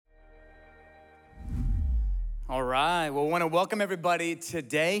All right, well, I want to welcome everybody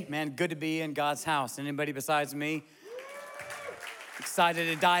today. Man, good to be in God's house. Anybody besides me?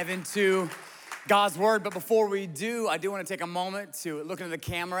 Excited to dive into God's word, but before we do, I do want to take a moment to look into the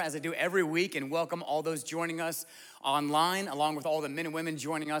camera as I do every week and welcome all those joining us online, along with all the men and women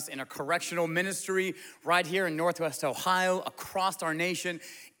joining us in a correctional ministry right here in Northwest Ohio, across our nation,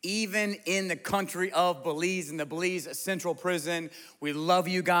 even in the country of Belize, in the Belize Central Prison. We love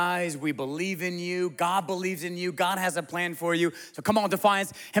you guys. We believe in you. God believes in you. God has a plan for you. So come on,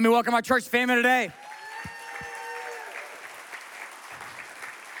 Defiance. Help me welcome our church family today.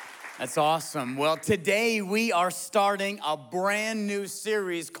 That's awesome. Well, today we are starting a brand new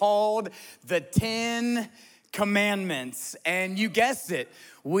series called The 10 Commandments. And you guessed it,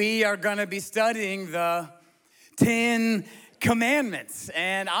 we are gonna be studying the 10 Commandments.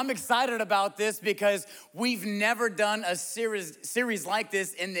 And I'm excited about this because we've never done a series like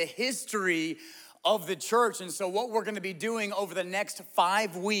this in the history of the church. And so what we're gonna be doing over the next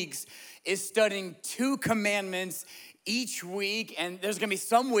 5 weeks is studying 2 commandments each week. And there's gonna be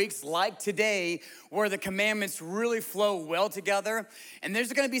some weeks like today where the commandments really flow well together. And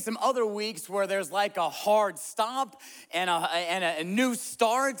there's gonna be some other weeks where there's like a hard stop and a new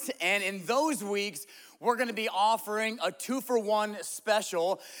start. And in those weeks, we're gonna be offering a 2-for-1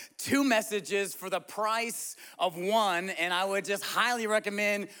 special, 2 messages for the price of 1. And I would just highly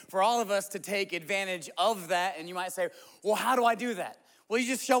recommend for all of us to take advantage of that. And you might say, well, how do I do that? Well, you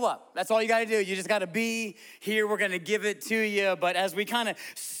just show up. That's all you gotta do. You just gotta be here. We're gonna give it to you. But as we kind of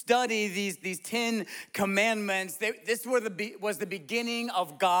study these 10 commandments, this was the beginning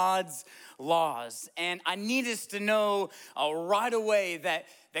of God's laws. And I need us to know right away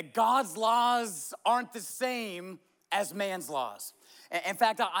that God's laws aren't the same as man's laws. In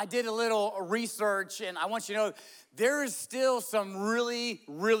fact, I did a little research, and I want you to know there is still some really,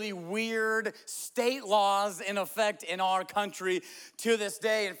 really weird state laws in effect in our country to this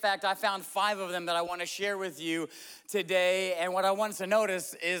day. In fact, I found 5 of them that I want to share with you today. And what I want us to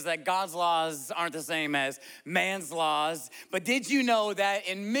notice is that God's laws aren't the same as man's laws. But did you know that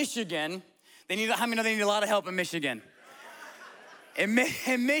in Michigan, how many know they need a lot of help in Michigan? In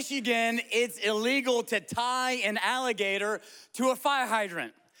Michigan, it's illegal to tie an alligator to a fire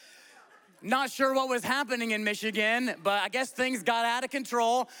hydrant. Not sure what was happening in Michigan, but I guess things got out of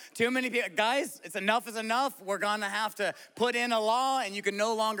control. Too many people, guys, enough is enough. We're gonna have to put in a law and you can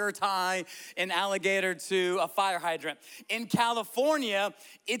no longer tie an alligator to a fire hydrant. In California,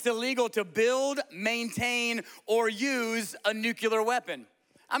 it's illegal to build, maintain, or use a nuclear weapon.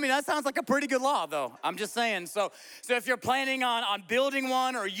 I mean, that sounds like a pretty good law, though. I'm just saying. So if you're planning on building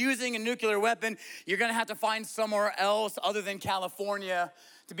one or using a nuclear weapon, you're gonna have to find somewhere else other than California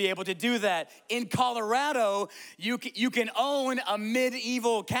to be able to do that. In Colorado, you can own a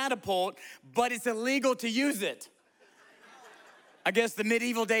medieval catapult, but it's illegal to use it. I guess the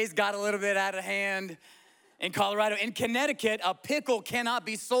medieval days got a little bit out of hand in Colorado. In Connecticut, a pickle cannot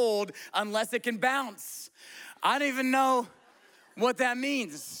be sold unless it can bounce. I don't even know what that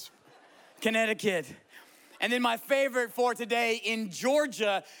means, Connecticut. And then my favorite for today, in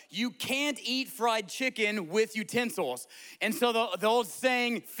Georgia, you can't eat fried chicken with utensils. And so the old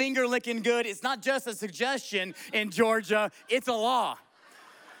saying, finger licking good, it's not just a suggestion in Georgia, it's a law.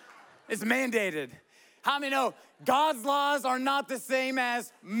 It's mandated. How many know God's laws are not the same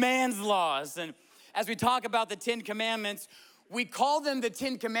as man's laws? And as we talk about the 10 commandments, we call them the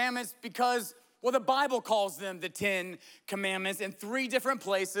 10 commandments because the Bible calls them the 10 commandments in 3 different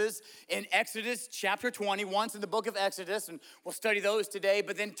places. In Exodus chapter 20, once in the book of Exodus, and we'll study those today,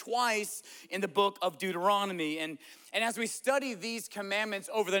 but then twice in the book of Deuteronomy. And as we study these commandments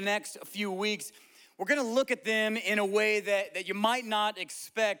over the next few weeks, we're gonna look at them in a way that you might not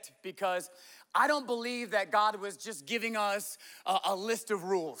expect, because I don't believe that God was just giving us a list of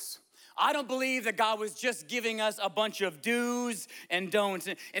rules. I don't believe that God was just giving us a bunch of do's and don'ts.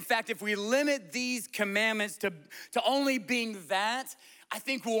 In fact, if we limit these commandments to only being that, I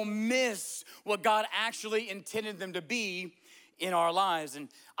think we'll miss what God actually intended them to be in our lives. And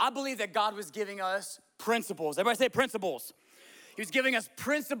I believe that God was giving us principles. Everybody say principles. He was giving us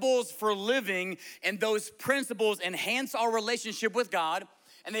principles for living, and those principles enhance our relationship with God,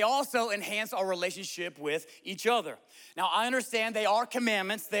 and they also enhance our relationship with each other. Now, I understand they are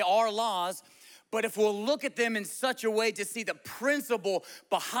commandments, they are laws, but if we'll look at them in such a way to see the principle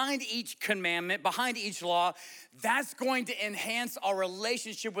behind each commandment, behind each law, that's going to enhance our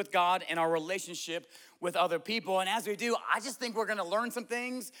relationship with God and our relationship with other people. And as we do, I just think we're gonna learn some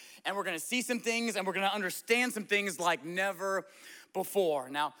things, and we're gonna see some things, and we're gonna understand some things like never before.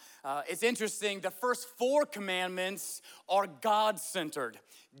 Now, it's interesting. The first 4 commandments are God-centered,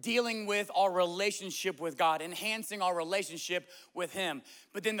 dealing with our relationship with God, enhancing our relationship with Him.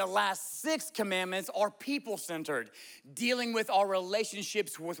 But then the last 6 commandments are people-centered, dealing with our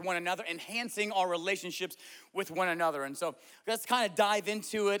relationships with one another, enhancing our relationships with one another. And so let's kind of dive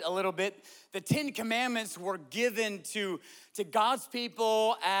into it a little bit. The 10 commandments were given to God's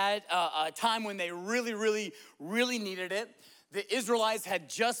people at a time when they really needed it. The Israelites had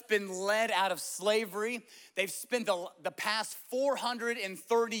just been led out of slavery. They've spent the past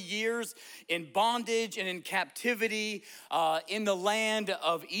 430 years in bondage and in captivity in the land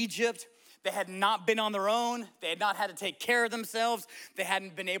of Egypt. They had not been on their own. They had not had to take care of themselves. They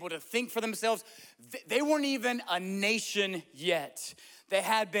hadn't been able to think for themselves. They weren't even a nation yet. They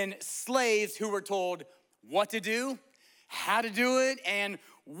had been slaves who were told what to do, how to do it, and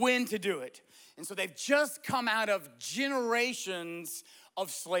when to do it. And so they've just come out of generations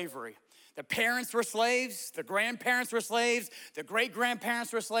of slavery. The parents were slaves, the grandparents were slaves, the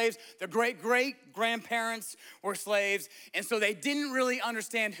great-grandparents were slaves, the great-great-grandparents were slaves. And so they didn't really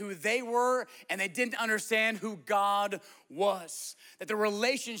understand who they were, and they didn't understand who God was. That the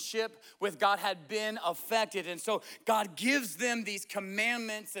relationship with God had been affected. And so God gives them these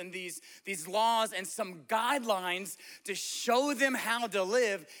commandments and these laws and some guidelines to show them how to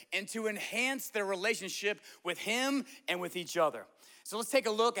live and to enhance their relationship with Him and with each other. So let's take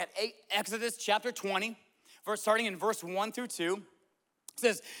a look at Exodus chapter 20, starting in verse 1 through 2. It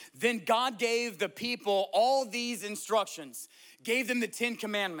says, then God gave the people all these instructions, gave them the 10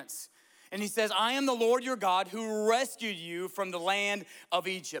 commandments. And He says, I am the Lord your God who rescued you from the land of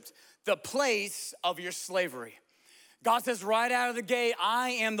Egypt, the place of your slavery. God says right out of the gate, I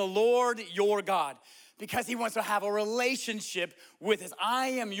am the Lord your God, because He wants to have a relationship with us. I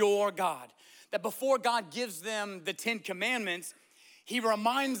am your God. That before God gives them the 10 commandments, He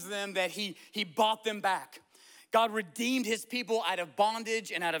reminds them that he bought them back. God redeemed His people out of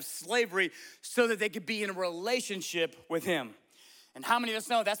bondage and out of slavery so that they could be in a relationship with Him. And how many of us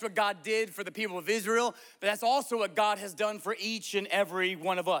know that's what God did for the people of Israel, but that's also what God has done for each and every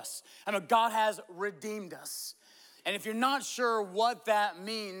one of us. I know God has redeemed us. And if you're not sure what that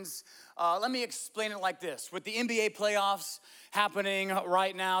means, let me explain it like this. With the NBA playoffs happening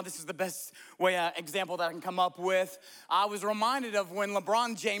right now, this is the best example that I can come up with. I was reminded of when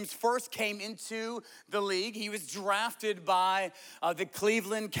LeBron James first came into the league. He was drafted by the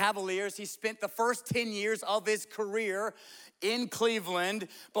Cleveland Cavaliers. He spent the first 10 years of his career in Cleveland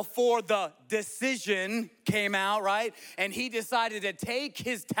before the decision came out, right? And he decided to take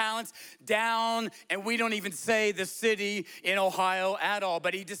his talents down, and we don't even say the city in Ohio at all,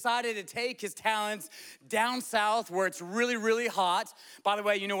 but he decided to take his talents down south where it's really hot. By the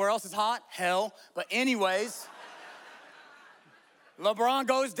way, you know where else is hot? Hell. But anyways, LeBron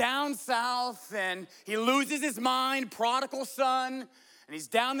goes down south and he loses his mind, prodigal son, and he's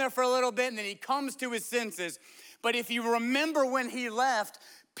down there for a little bit, and then he comes to his senses. But if you remember when he left,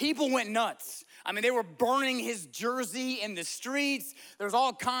 people went nuts. I mean, they were burning his jersey in the streets. There's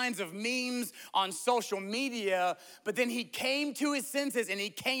all kinds of memes on social media. But then he came to his senses and he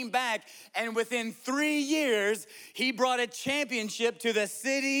came back. And within 3 years, he brought a championship to the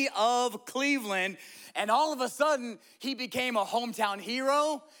city of Cleveland. And all of a sudden, he became a hometown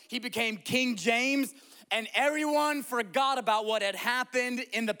hero. He became King James. And everyone forgot about what had happened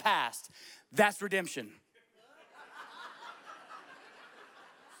in the past. That's redemption.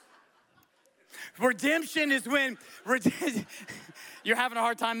 Redemption is when, you're having a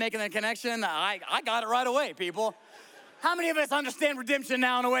hard time making that connection? I got it right away, people. How many of us understand redemption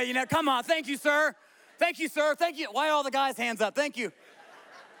now in a way, come on, thank you, sir. Thank you, sir, thank you. Why are all the guys' hands up? Thank you.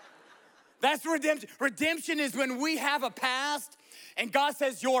 That's redemption. Redemption is when we have a past and God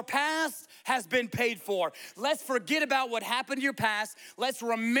says your past has been paid for. Let's forget about what happened in your past. Let's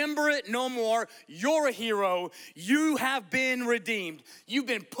remember it no more. You're a hero. You have been redeemed. You've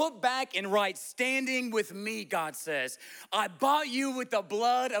been put back in right standing with me, God says. I bought you with the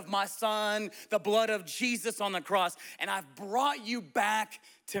blood of my son, the blood of Jesus on the cross, and I've brought you back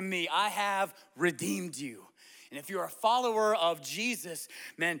to me. I have redeemed you. And if you're a follower of Jesus,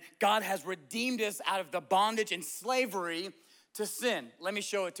 man, God has redeemed us out of the bondage and slavery to sin. Let me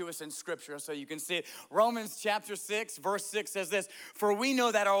show it to us in scripture so you can see it. Romans chapter 6, verse 6 says this, for we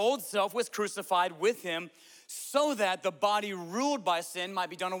know that our old self was crucified with him so that the body ruled by sin might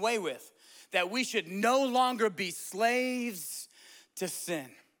be done away with, that we should no longer be slaves to sin.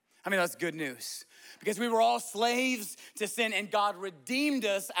 I mean, that's good news. Because we were all slaves to sin and God redeemed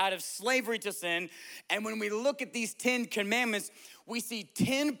us out of slavery to sin. And when we look at these 10 commandments, we see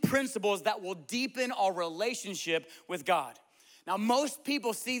 10 principles that will deepen our relationship with God. Now, most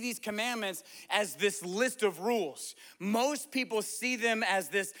people see these commandments as this list of rules. Most people see them as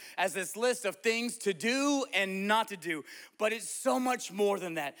this list of things to do and not to do. But it's so much more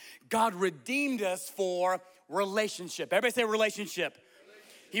than that. God redeemed us for relationship. Everybody say relationship.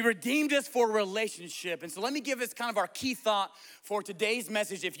 He redeemed us for relationship. And so let me give us kind of our key thought for today's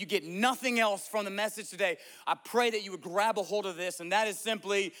message. If you get nothing else from the message today, I pray that you would grab a hold of this. And that is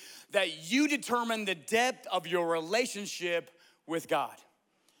simply that you determine the depth of your relationship with God.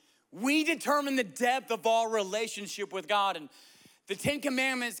 We determine the depth of our relationship with God. And the 10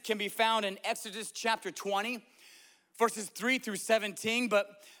 Commandments can be found in Exodus chapter 20, verses 3 through 17. But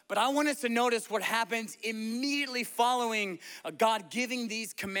I want us to notice what happens immediately following God giving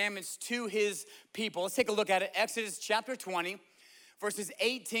these commandments to his people. Let's take a look at it. Exodus chapter 20, verses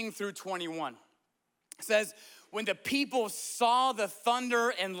 18 through 21. It says, when the people saw the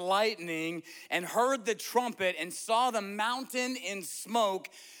thunder and lightning and heard the trumpet and saw the mountain in smoke,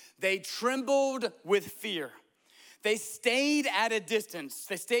 they trembled with fear. They stayed at a distance.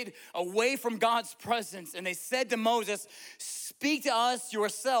 They stayed away from God's presence. And they said to Moses, speak to us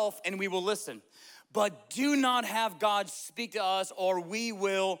yourself and we will listen. But do not have God speak to us or we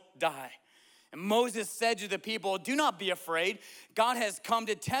will die. And Moses said to the people, do not be afraid. God has come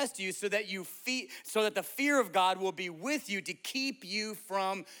to test you so that the fear of God will be with you to keep you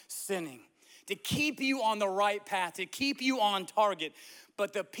from sinning, to keep you on the right path, to keep you on target.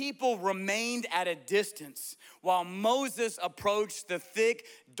 But the people remained at a distance while Moses approached the thick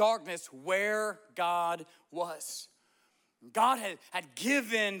darkness where God was. God had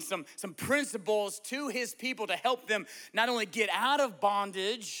given some principles to his people to help them not only get out of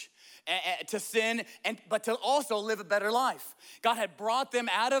bondage to sin, but to also live a better life. God had brought them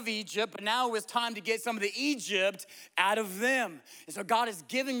out of Egypt, but now it was time to get some of the Egypt out of them. And so God is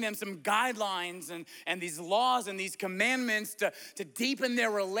giving them some guidelines and these laws and these commandments to deepen their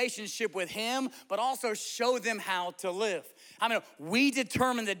relationship with him, but also show them how to live. I mean, we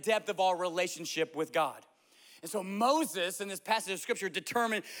determine the depth of our relationship with God. And so Moses, in this passage of scripture,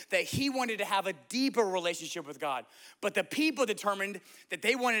 determined that he wanted to have a deeper relationship with God. But the people determined that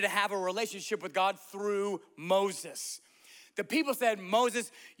they wanted to have a relationship with God through Moses. The people said,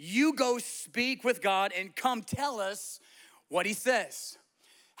 Moses, you go speak with God and come tell us what he says.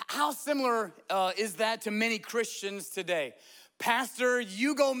 How similar is that to many Christians today? Pastor,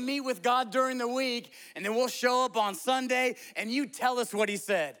 you go meet with God during the week and then we'll show up on Sunday and you tell us what he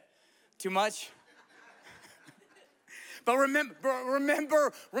said. Too much? But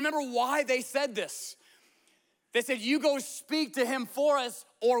remember why they said this. They said, you go speak to him for us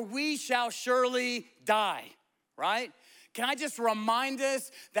or we shall surely die, right? Can I just remind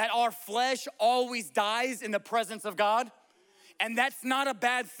us that our flesh always dies in the presence of God? And that's not a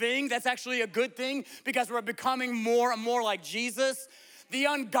bad thing. That's actually a good thing because we're becoming more and more like Jesus. The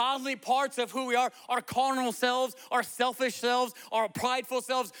ungodly parts of who we are, our carnal selves, our selfish selves, our prideful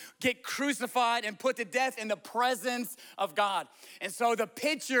selves, get crucified and put to death in the presence of God. And so the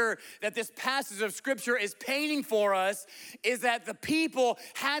picture that this passage of scripture is painting for us is that the people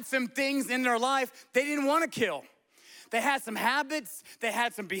had some things in their life they didn't want to kill. They had some habits, they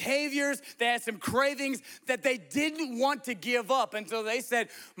had some behaviors, they had some cravings that they didn't want to give up. And so they said,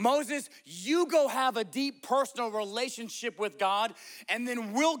 Moses, you go have a deep personal relationship with God, and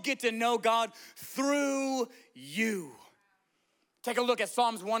then we'll get to know God through you. Take a look at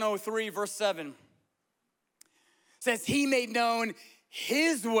Psalms 103, verse 7. It says, he made known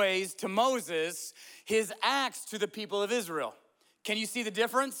his ways to Moses, his acts to the people of Israel. Can you see the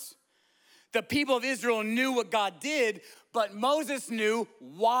difference? The people of Israel knew what God did, but Moses knew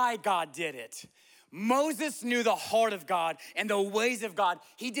why God did it. Moses knew the heart of God and the ways of God.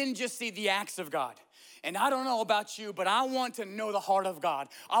 He didn't just see the acts of God. And I don't know about you, but I want to know the heart of God.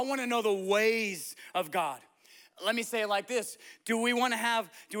 I want to know the ways of God. Let me say it like this. Do we want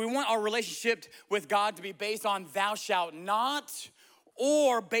our relationship with God to be based on thou shalt not,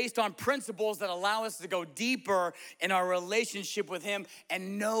 or based on principles that allow us to go deeper in our relationship with him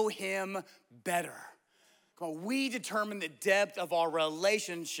and know him better? Come on, we determine the depth of our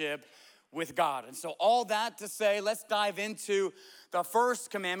relationship with God. And so all that to say, let's dive into the first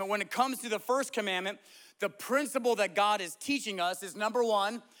commandment. When it comes to the first commandment, the principle that God is teaching us is, number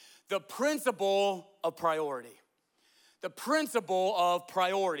one, the principle of priority. The principle of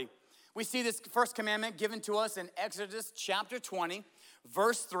priority. We see this first commandment given to us in Exodus chapter 20,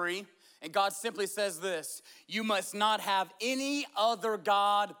 verse 3, and God simply says this: you must not have any other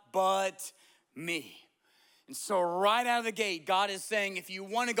God but me. And so right out of the gate, God is saying, if you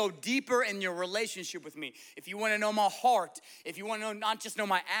want to go deeper in your relationship with me, if you want to know my heart, if you want to not just know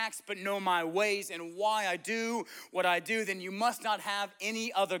my acts, but know my ways and why I do what I do, then you must not have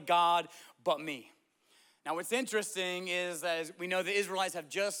any other God but me. Now, what's interesting is that as we know the Israelites have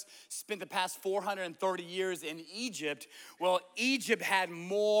just spent the past 430 years in Egypt. Well, Egypt had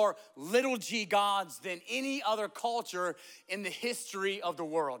more little g gods than any other culture in the history of the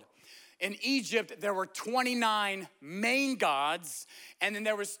world. In Egypt, there were 29 main gods, and then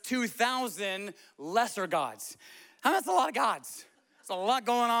there was 2,000 lesser gods. That's a lot of gods. There's a lot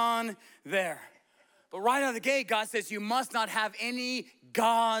going on there. But right out of the gate, God says, you must not have any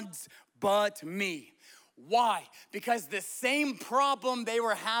gods but me. Why? Because the same problem they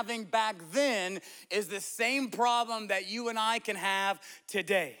were having back then is the same problem that you and I can have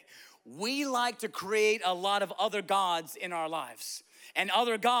today. We like to create a lot of other gods in our lives. And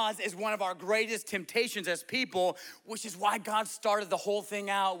other gods is one of our greatest temptations as people, which is why God started the whole thing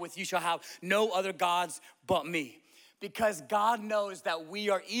out with you shall have no other gods but me. Because God knows that we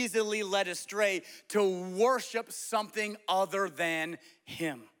are easily led astray to worship something other than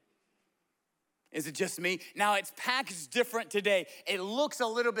him. Is it just me? Now, it's packaged different today. It looks a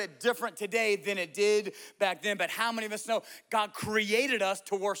little bit different today than it did back then, but how many of us know God created us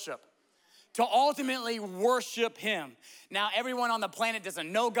to worship? To ultimately worship him. Now, everyone on the planet doesn't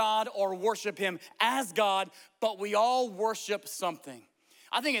know God or worship him as God, but we all worship something.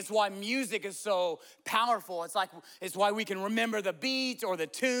 I think it's why music is so powerful. It's why we can remember the beat or the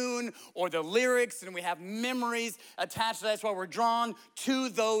tune or the lyrics, and we have memories attached to that. That's why we're drawn to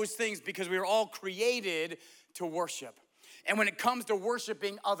those things, because we were all created to worship. And when it comes to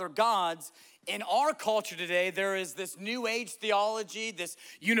worshiping other gods, in our culture today, there is this new age theology, this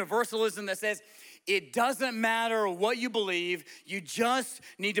universalism that says it doesn't matter what you believe, you just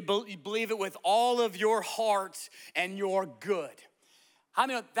need to believe it with all of your heart and you're good. I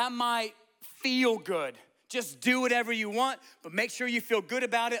mean, that might feel good. Just do whatever you want, but make sure you feel good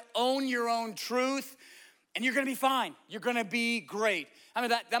about it. Own your own truth, and you're gonna be fine. You're gonna be great. I mean,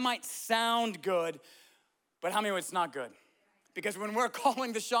 that might sound good, but how many know it's not good? Because when we're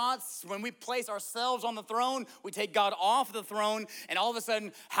calling the shots, when we place ourselves on the throne, we take God off the throne, and all of a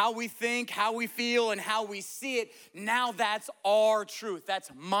sudden, how we think, how we feel, and how we see it, now that's our truth. That's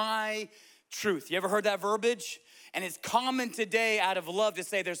my truth. You ever heard that verbiage? And it's common today out of love to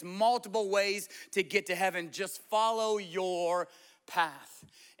say there's multiple ways to get to heaven. Just follow your path.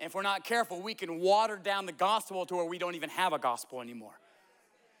 And if we're not careful, we can water down the gospel to where we don't even have a gospel anymore.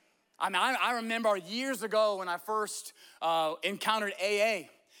 I mean, I remember years ago when I first encountered AA.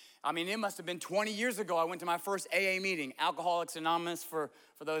 I mean, it must have been 20 years ago. I went to my first AA meeting, Alcoholics Anonymous, for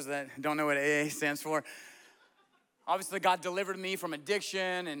those that don't know what AA stands for. Obviously, God delivered me from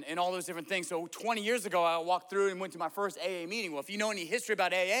addiction and all those different things. So 20 years ago, I walked through and went to my first AA meeting. Well, if you know any history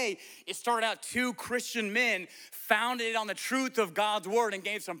about AA, it started out two Christian men founded it on the truth of God's word and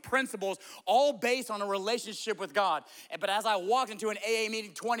gave some principles, all based on a relationship with God. But as I walked into an AA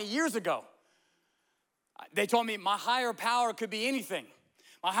meeting 20 years ago, they told me my higher power could be anything.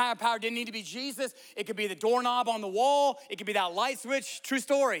 My higher power didn't need to be Jesus. It could be the doorknob on the wall. It could be that light switch. True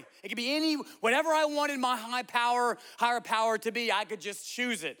story. It could be whatever I wanted my higher power to be, I could just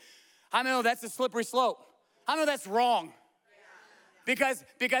choose it. I know that's a slippery slope. I know that's wrong. Because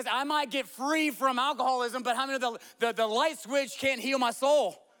I might get free from alcoholism, but how many know the light switch can't heal my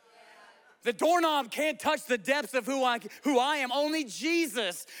soul? The doorknob can't touch the depths of who I am. Only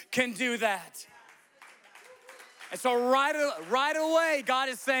Jesus can do that. And so right away, God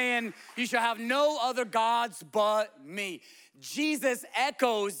is saying, you shall have no other gods but me. Jesus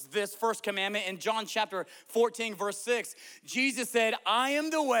echoes this first commandment in John chapter 14, verse 6. Jesus said, I am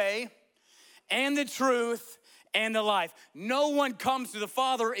the way and the truth and the life. No one comes to the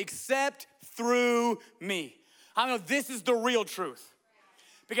Father except through me. I know this is the real truth.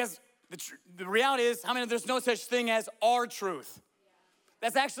 Because the reality is, there's no such thing as our truth.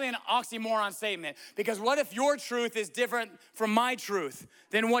 That's actually an oxymoron statement, because what if your truth is different from my truth?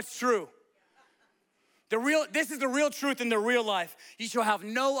 Then what's true? This is the real truth in the real life. You shall have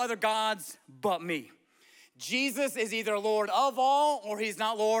no other gods but me. Jesus is either Lord of all or he's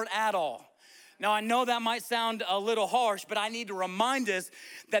not Lord at all. Now, I know that might sound a little harsh, but I need to remind us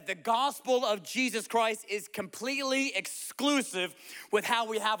that the gospel of Jesus Christ is completely exclusive with how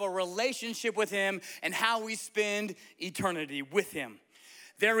we have a relationship with him and how we spend eternity with him.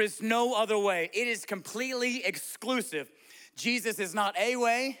 There is no other way. It is completely exclusive. Jesus is not a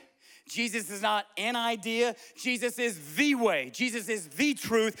way. Jesus is not an idea. Jesus is the way. Jesus is the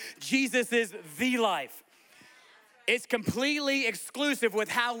truth. Jesus is the life. It's completely exclusive with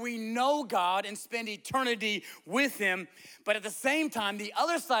how we know God and spend eternity with him. But at the same time, the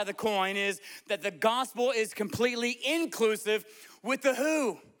other side of the coin is that the gospel is completely inclusive with the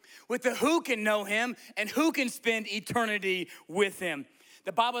who can know him and who can spend eternity with him.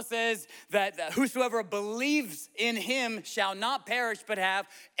 The Bible says that whosoever believes in him shall not perish but have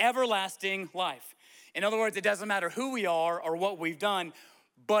everlasting life. In other words, it doesn't matter who we are or what we've done,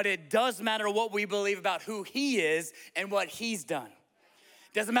 but it does matter what we believe about who he is and what he's done.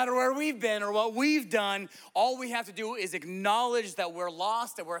 Doesn't matter where we've been or what we've done. All we have to do is acknowledge that we're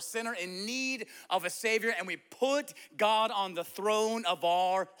lost, that we're a sinner in need of a Savior, and we put God on the throne of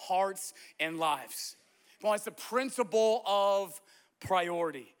our hearts and lives. Well, it's the principle of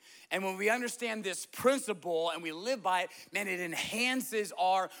priority. And when we understand this principle and we live by it, man, it enhances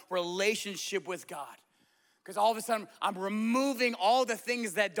our relationship with God. Because all of a sudden, I'm removing all the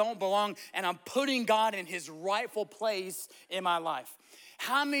things that don't belong and I'm putting God in his rightful place in my life.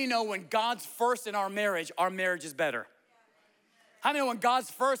 How many know when God's first in our marriage is better? How many know when God's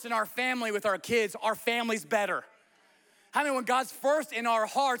first in our family with our kids, our family's better? How many know when God's first in our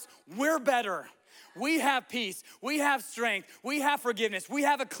hearts, we're better? We have peace, we have strength, we have forgiveness, we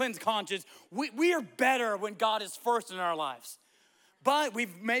have a cleansed conscience. We are better when God is first in our lives. But we've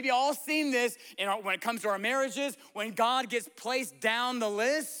maybe all seen this when it comes to our marriages, when God gets placed down the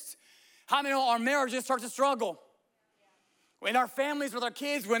list. How many know our marriages start to struggle? In our families with our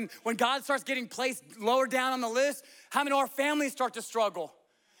kids, when God starts getting placed lower down on the list, how many know our families start to struggle?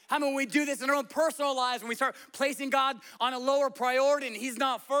 How many when we do this in our own personal lives, when we start placing God on a lower priority and he's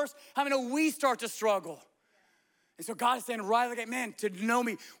not first, how many know we start to struggle? And so God is saying, right, like, man, to know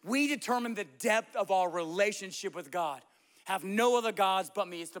me, we determine the depth of our relationship with God. Have no other gods but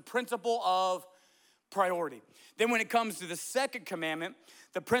me. It's the principle of priority. Then when it comes to the second commandment,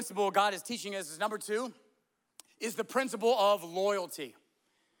 the principle God is teaching us is number 2, is the principle of loyalty.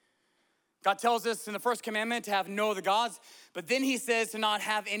 God tells us in the first commandment to have no other gods, but then he says to not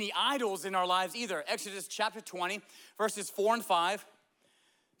have any idols in our lives either. Exodus chapter 20, verses 4 and 5.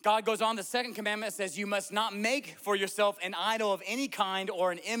 God goes on, the second commandment says, you must not make for yourself an idol of any kind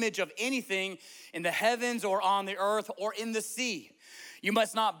or an image of anything in the heavens or on the earth or in the sea. You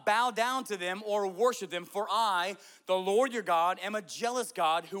must not bow down to them or worship them, for I, the Lord your God, am a jealous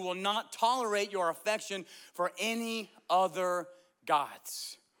God who will not tolerate your affection for any other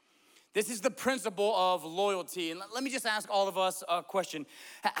gods. This is the principle of loyalty. And let me just ask all of us a question.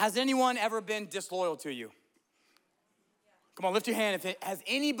 Has anyone ever been disloyal to you? Come on, lift your hand. Has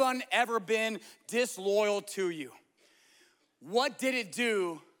anyone ever been disloyal to you? What did it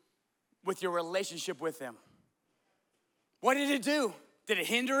do with your relationship with them? What did it do? Did it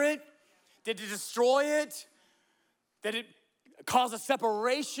hinder it? Did it destroy it? Did it cause a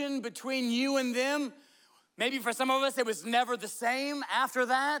separation between you and them? Maybe for some of us, it was never the same after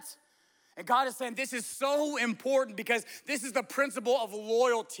that. And God is saying this is so important because this is the principle of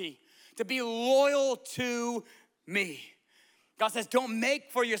loyalty, to be loyal to me. God says, don't make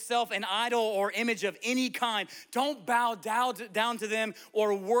for yourself an idol or image of any kind. Don't bow down to them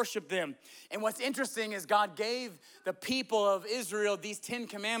or worship them. And what's interesting is God gave the people of Israel these 10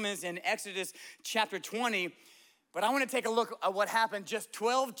 commandments in Exodus chapter 20. But I want to take a look at what happened just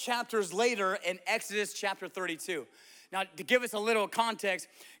 12 chapters later in Exodus chapter 32. Now, to give us a little context,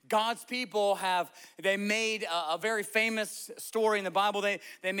 God's people they made a very famous story in the Bible.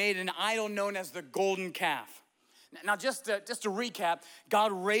 They made an idol known as the golden calf. Now, just to recap,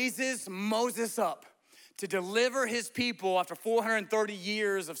 God raises Moses up to deliver his people after 430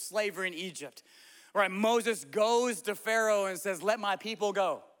 years of slavery in Egypt. Right, Moses goes to Pharaoh and says, let my people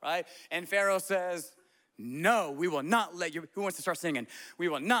go, right? And Pharaoh says, no, we will not let you, who wants to start singing? We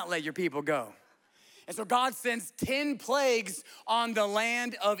will not let your people go. And so God sends 10 plagues on the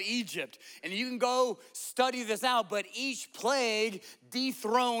land of Egypt. And you can go study this out, but each plague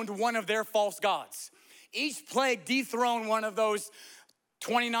dethroned one of their false gods. Each plague dethroned one of those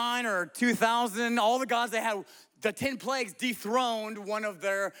 29 or 2,000, all the gods they had. The 10 plagues dethroned one of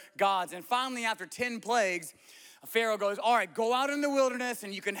their gods. And finally, after 10 plagues, Pharaoh goes, all right, go out in the wilderness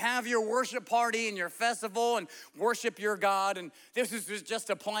and you can have your worship party and your festival and worship your God. And this was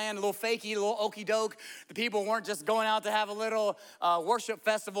just a plan, a little fakey, a little okey doke. The people weren't just going out to have a little worship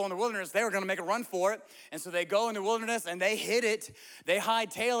festival in the wilderness. They were going to make a run for it. And so they go in the wilderness and they hit it. They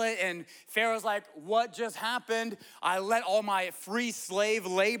hightail it. And Pharaoh's like, what just happened? I let all my free slave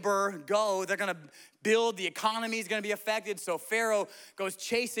labor go. They're going to build. The economy is going to be affected. So Pharaoh goes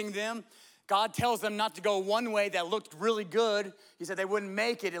chasing them. God tells them not to go one way that looked really good. He said they wouldn't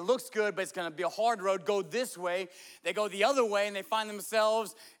make it. It looks good, but it's going to be a hard road. Go this way. They go the other way, and they find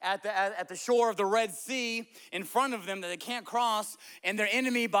themselves at the shore of the Red Sea in front of them that they can't cross, and their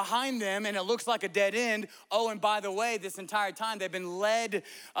enemy behind them, and it looks like a dead end. Oh, and by the way, this entire time they've been led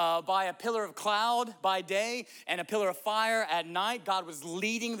by a pillar of cloud by day and a pillar of fire at night. God was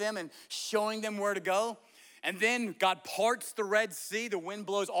leading them and showing them where to go. And then God parts the Red Sea. The wind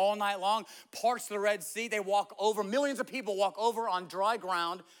blows all night long, parts the Red Sea. They walk over. Millions of people walk over on dry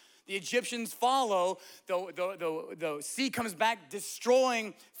ground. The Egyptians follow. The sea comes back,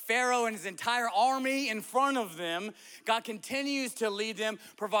 destroying Pharaoh and his entire army in front of them. God continues to lead them,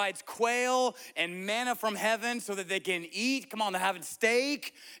 provides quail and manna from heaven so that they can eat. Come on, they're having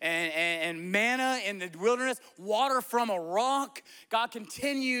steak and manna in the wilderness, water from a rock. God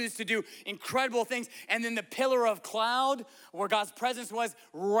continues to do incredible things. And then the pillar of cloud, where God's presence was,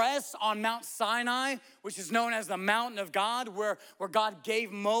 rests on Mount Sinai, which is known as the mountain of God, where God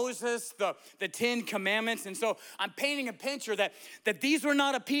gave Moses the 10 commandments. And so I'm painting a picture that these were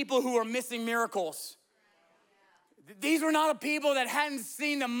not a people who were missing miracles. These were not a people that hadn't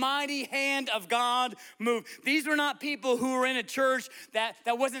seen the mighty hand of God move. These were not people who were in a church that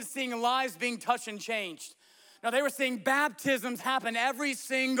wasn't seeing lives being touched and changed. No, they were seeing baptisms happen every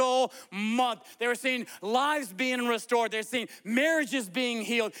single month. They were seeing lives being restored. They were seeing marriages being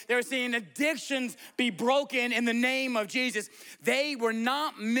healed. They were seeing addictions be broken in the name of Jesus. They were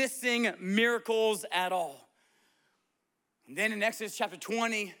not missing miracles at all. And then in Exodus chapter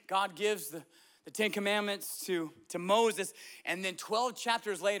 20, God gives the 10 commandments to Moses. And then 12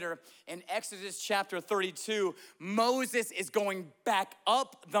 chapters later, in Exodus chapter 32, Moses is going back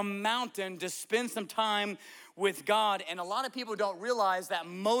up the mountain to spend some time with God. And a lot of people don't realize that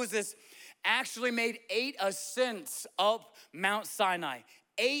Moses actually made 8 ascents up Mount Sinai.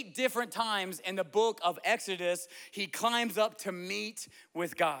 8 different times in the book of Exodus, he climbs up to meet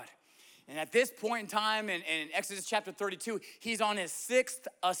with God. And at this point in time, in Exodus chapter 32, he's on his 6th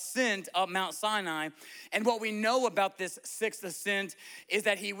ascent up Mount Sinai. And what we know about this 6th ascent is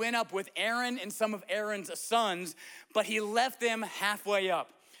that he went up with Aaron and some of Aaron's sons, but he left them halfway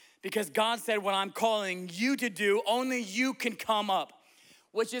up. Because God said, what I'm calling you to do, only you can come up.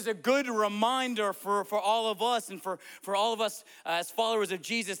 Which is a good reminder for all of us and for all of us as followers of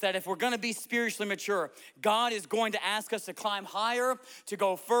Jesus, that if we're gonna be spiritually mature, God is going to ask us to climb higher, to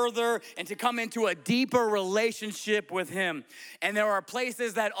go further, and to come into a deeper relationship with him. And there are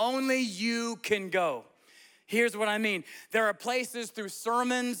places that only you can go. Here's what I mean. There are places through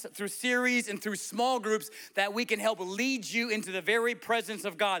sermons, through series, and through small groups that we can help lead you into the very presence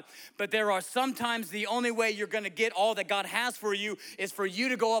of God. But there are sometimes the only way you're gonna get all that God has for you is for you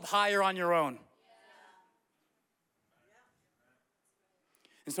to go up higher on your own.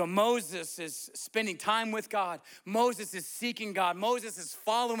 And so Moses is spending time with God. Moses is seeking God. Moses is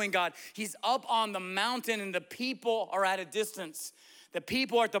following God. He's up on the mountain and the people are at a distance. The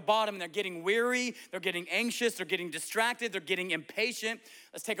people are at the bottom and they're getting weary, they're getting anxious, they're getting distracted, they're getting impatient.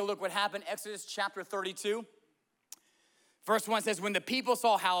 Let's take a look what happened. Exodus chapter 32. Verse 1 says, when the people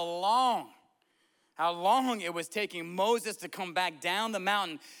saw how long it was taking Moses to come back down the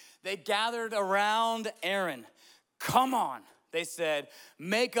mountain, they gathered around Aaron. Come on, they said,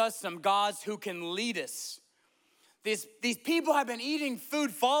 make us some gods who can lead us. These people have been eating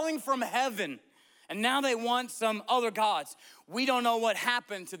food falling from heaven, and now they want some other gods. We don't know what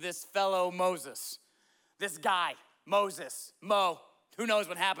happened to this fellow Moses. This guy, Moses, who knows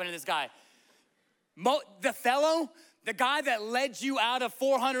what happened to this guy? The guy that led you out of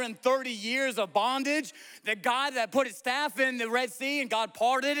 430 years of bondage, the guy that put his staff in the Red Sea and God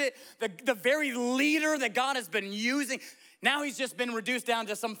parted it, the very leader that God has been using. Now he's just been reduced down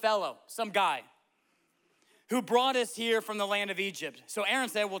to some guy who brought us here from the land of Egypt. So Aaron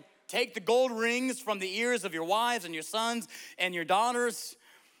said, well, take the gold rings from the ears of your wives and your sons and your daughters.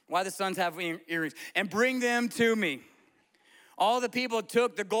 Why the sons have earrings? And bring them to me. All the people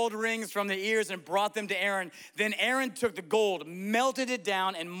took the gold rings from the ears and brought them to Aaron. Then Aaron took the gold, melted it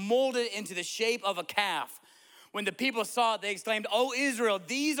down, and molded it into the shape of a calf. When the people saw it, they exclaimed, "O Israel,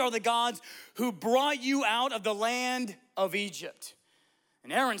 these are the gods who brought you out of the land of Egypt."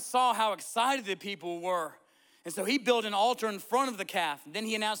 And Aaron saw how excited the people were. And so he built an altar in front of the calf. And then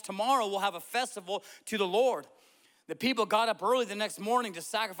he announced, tomorrow we'll have a festival to the Lord. The people got up early the next morning to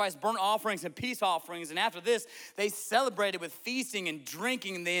sacrifice burnt offerings and peace offerings. And after this, they celebrated with feasting and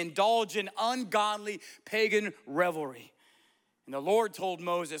drinking, and they indulged in ungodly pagan revelry. And the Lord told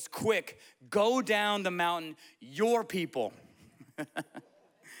Moses, quick, go down the mountain, your people.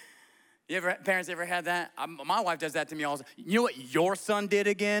 Parents ever had that? My wife does that to me all the time. You know what your son did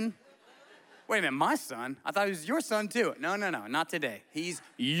again? Wait a minute, my son? I thought he was your son too. No, not today. He's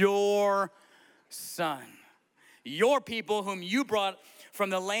your son. Your people whom you brought from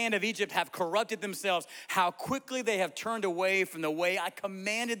the land of Egypt have corrupted themselves. How quickly they have turned away from the way I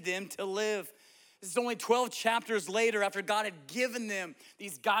commanded them to live. This is only 12 chapters later after God had given them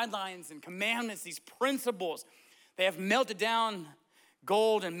these guidelines and commandments, these principles. They have melted down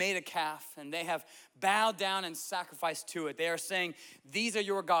gold and made a calf, and they have bowed down and sacrificed to it. They are saying, these are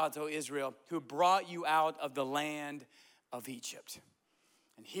your gods, O Israel, who brought you out of the land of Egypt.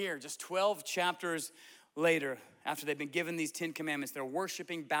 And here, just 12 chapters later, after they've been given these 10 commandments, they're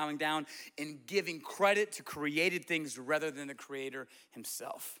worshiping, bowing down, and giving credit to created things rather than the Creator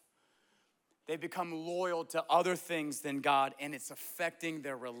himself. They've become loyal to other things than God, and it's affecting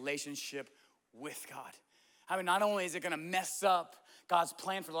their relationship with God. I mean, not only is it gonna mess up God's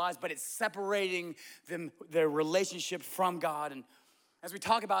plan for their lives, but it's separating them, their relationship from God. And as we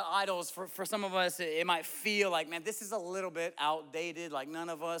talk about idols, for some of us, it might feel like, man, this is a little bit outdated. Like none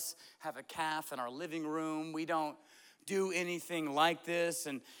of us have a calf in our living room. We don't do anything like this.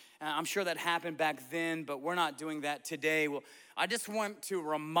 And I'm sure that happened back then, but we're not doing that today. Well, I just want to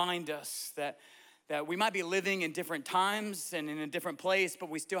remind us that we might be living in different times and in a different place, but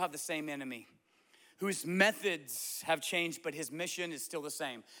we still have the same enemy, whose methods have changed, but his mission is still the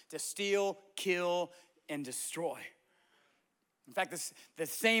same: to steal, kill, and destroy. In fact, the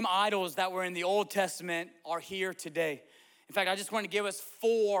same idols that were in the Old Testament are here today. In fact, I just want to give us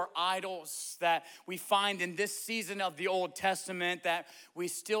 4 idols that we find in this season of the Old Testament that we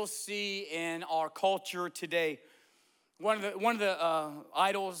still see in our culture today. One of the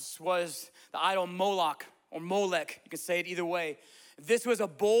idols was the idol Moloch, or Molech. You can say it either way. This was a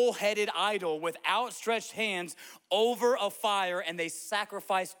bull-headed idol with outstretched hands over a fire, and they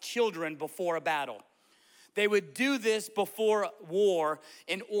sacrificed children before a battle. They would do this before war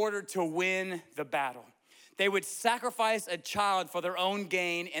in order to win the battle. They would sacrifice a child for their own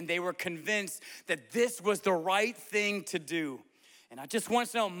gain, and they were convinced that this was the right thing to do. And I just want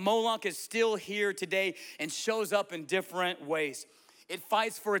to know, Moloch is still here today and shows up in different ways. It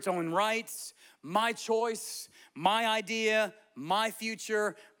fights for its own rights, my choice, my idea, my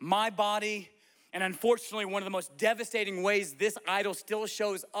future, my body. And unfortunately, one of the most devastating ways this idol still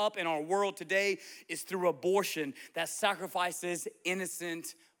shows up in our world today is through abortion that sacrifices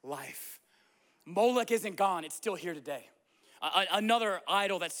innocent life. Molech isn't gone, it's still here today. Another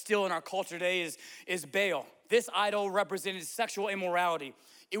idol that's still in our culture today is Baal. This idol represented sexual immorality.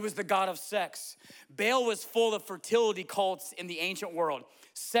 It was the god of sex. Baal was full of fertility cults in the ancient world.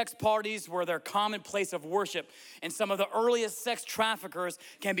 Sex parties were their common place of worship, and some of the earliest sex traffickers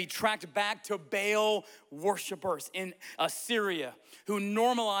can be tracked back to Baal worshipers in Assyria, who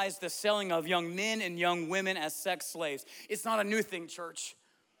normalized the selling of young men and young women as sex slaves. It's not a new thing, church.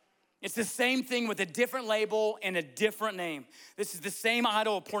 It's the same thing with a different label and a different name. This is the same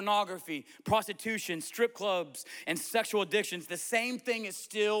idol of pornography, prostitution, strip clubs, and sexual addictions. The same thing is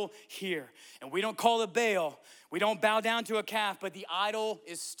still here. And we don't call it Baal. We don't bow down to a calf, but the idol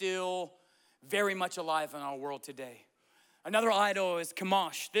is still very much alive in our world today. Another idol is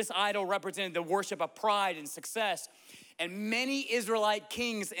Chemosh. This idol represented the worship of pride and success. And many Israelite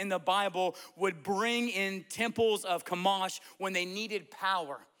kings in the Bible would bring in temples of Chemosh when they needed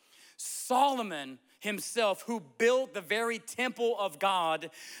power. Solomon himself, who built the very temple of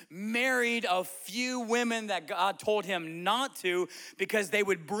God, married a few women that God told him not to because they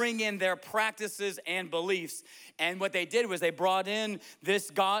would bring in their practices and beliefs. And what they did was they brought in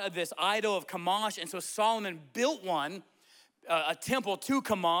this idol of Chemosh, and so Solomon built a temple to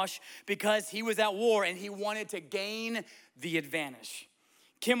Chemosh because he was at war and he wanted to gain the advantage.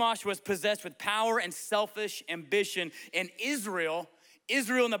 Chemosh was possessed with power and selfish ambition, and Israel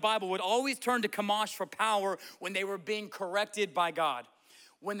in the Bible would always turn to Chemosh for power when they were being corrected by God.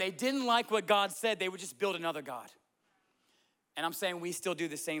 When they didn't like what God said, they would just build another god. And I'm saying we still do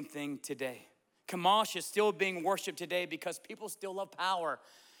the same thing today. Chemosh is still being worshiped today because people still love power.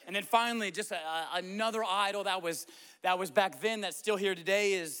 And then finally, just another idol that was back then that's still here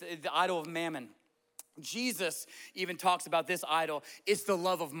today is the idol of mammon. Jesus even talks about this idol. It's the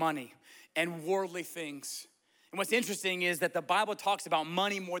love of money and worldly things. And what's interesting is that the Bible talks about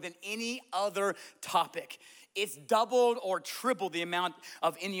money more than any other topic. It's doubled or tripled the amount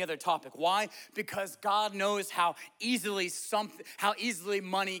of any other topic. Why? Because God knows how easily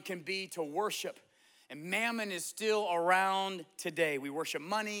money can be to worship. And mammon is still around today. We worship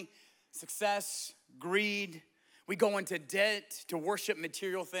money, success, greed. We go into debt to worship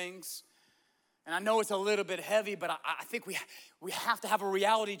material things. And I know it's a little bit heavy, but I think we have to have a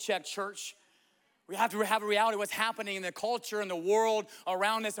reality check, church. We have to have a reality of what's happening in the culture and the world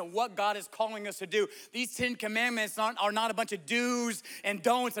around us and what God is calling us to do. These 10 commandments are not a bunch of do's and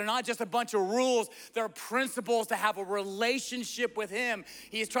don'ts. They're not just a bunch of rules. They're principles to have a relationship with him.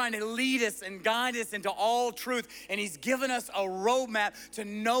 He is trying to lead us and guide us into all truth. And he's given us a roadmap to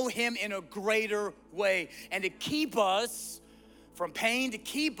know him in a greater way and to keep us from pain, to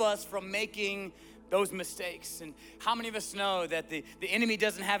keep us from making those mistakes. And how many of us know that the enemy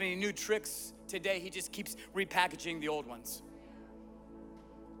doesn't have any new tricks today? He just keeps repackaging the old ones.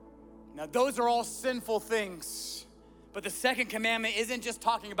 Now, those are all sinful things. But the second commandment isn't just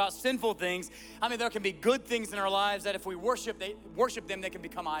talking about sinful things. I mean, there can be good things in our lives that if we worship them, they can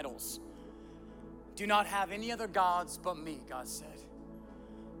become idols. Do not have any other gods but me, God said.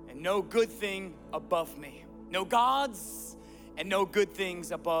 And no good thing above me. No gods and no good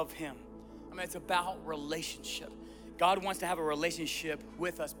things above him. I mean, it's about relationship. God wants to have a relationship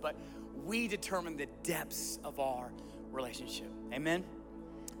with us, but we determine the depths of our relationship. Amen?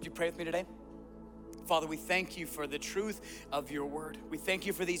 Would you pray with me today? Father, we thank you for the truth of your word. We thank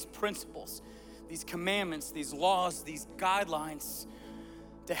you for these principles, these commandments, these laws, these guidelines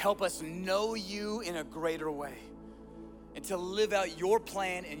to help us know you in a greater way and to live out your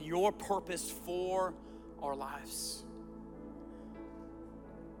plan and your purpose for our lives.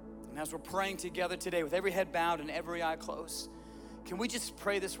 And as we're praying together today with every head bowed and every eye closed, can we just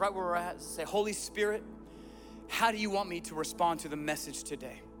pray this right where we're at? Say, Holy Spirit, how do you want me to respond to the message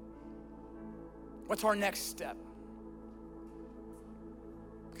today? What's our next step?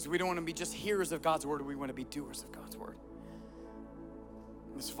 Because we don't want to be just hearers of God's word, we want to be doers of God's word.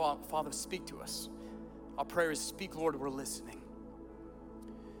 And so, Father, speak to us. Our prayer is, speak, Lord, we're listening.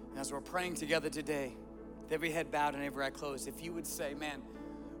 And as we're praying together today, with every head bowed and every eye closed, if you would say, man,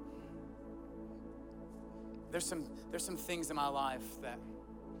 there's some things in my life that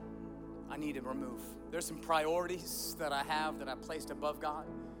I need to remove. There's some priorities that I have that I placed above God.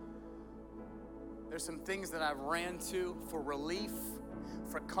 There's some things that I've ran to for relief,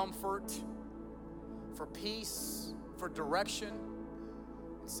 for comfort, for peace, for direction,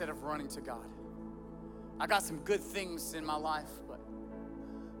 instead of running to God. I got some good things in my life, but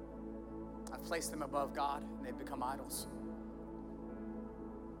I've placed them above God and they've become idols.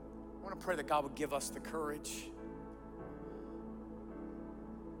 I want to pray that God would give us the courage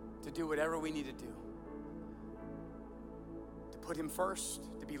to do whatever we need to do, to put him first,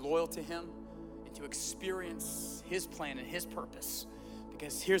 to be loyal to him, and to experience his plan and his purpose.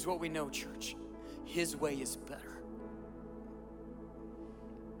 Because here's what we know, church, his way is better.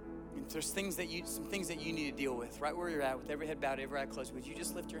 And if there's some things that you need to deal with, right where you're at, with every head bowed, every eye closed, would you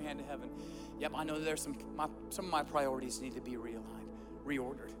just lift your hand to heaven? Yep, I know that there's some of my priorities need to be realigned,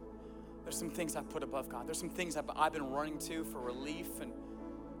 reordered. There's some things I've put above God. There's some things I've been running to for relief, and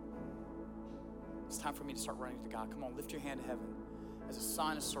it's time for me to start running to God. Come on, lift your hand to heaven as a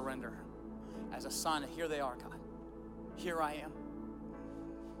sign of surrender, as a sign of, here they are, God. Here I am.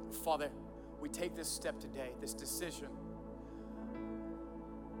 Father, we take this step today, this decision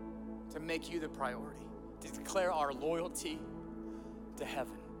to make you the priority, to declare our loyalty to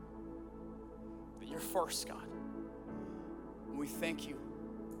heaven, that you're first, God. And we thank you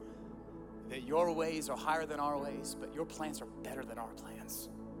that your ways are higher than our ways, but your plans are better than our plans.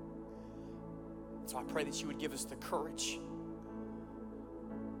 So I pray that you would give us the courage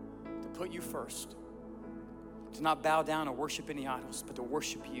to put you first, to not bow down or worship any idols, but to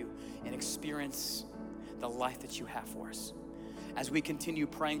worship you and experience the life that you have for us. As we continue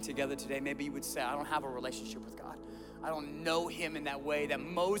praying together today, maybe you would say, I don't have a relationship with God. I don't know him in that way that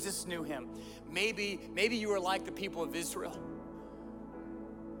Moses knew him. Maybe you are like the people of Israel.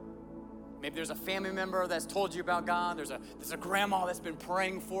 Maybe there's a family member that's told you about God. There's a grandma that's been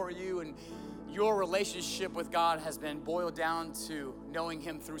praying for you, and your relationship with God has been boiled down to knowing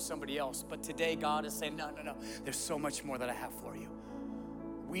him through somebody else. But today God is saying, no. There's so much more that I have for you.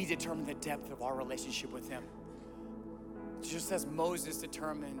 We determine the depth of our relationship with him. Just as Moses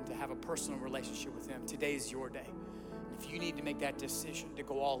determined to have a personal relationship with him, today is your day. If you need to make that decision to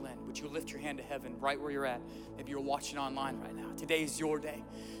go all in, would you lift your hand to heaven right where you're at? Maybe you're watching online right now. Today is your day.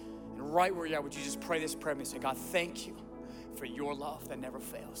 And right where you're at, would you just pray this prayer and say, God, thank you for your love that never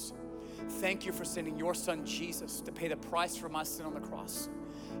fails. Thank you for sending your son Jesus to pay the price for my sin on the cross.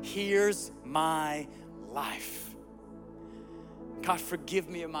 Here's my life. God, forgive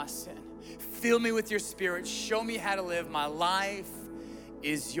me of my sin. Fill me with your spirit. Show me how to live. My life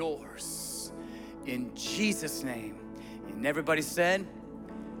is yours. In Jesus' name. And everybody said,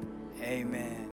 amen.